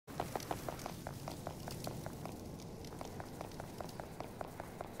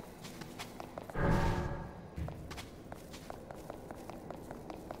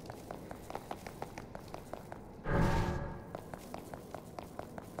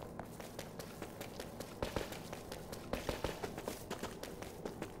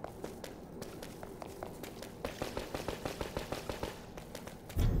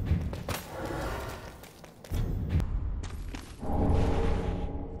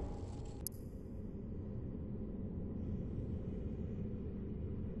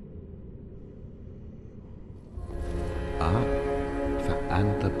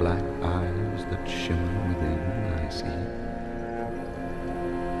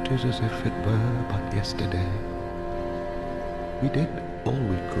is as if it were but yesterday. We did all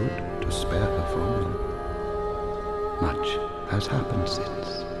we could to spare her from you. Much has happened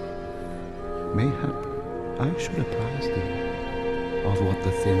since. Mayhap I should apprise thee of what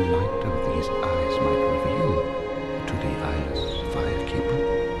the thin light of these eyes might reveal to the eyeless Firekeeper.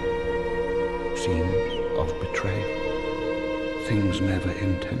 Scenes of betrayal, things never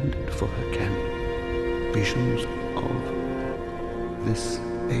intended for her ken, visions of this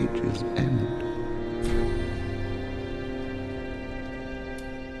age's end.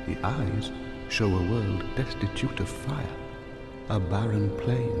 The eyes show a world destitute of fire, a barren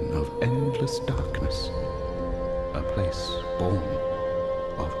plain of endless darkness, a place born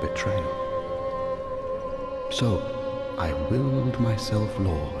of betrayal. So I willed myself,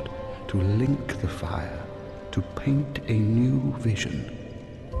 Lord, to link the fire, to paint a new vision.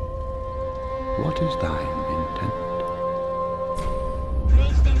 What is thine intent?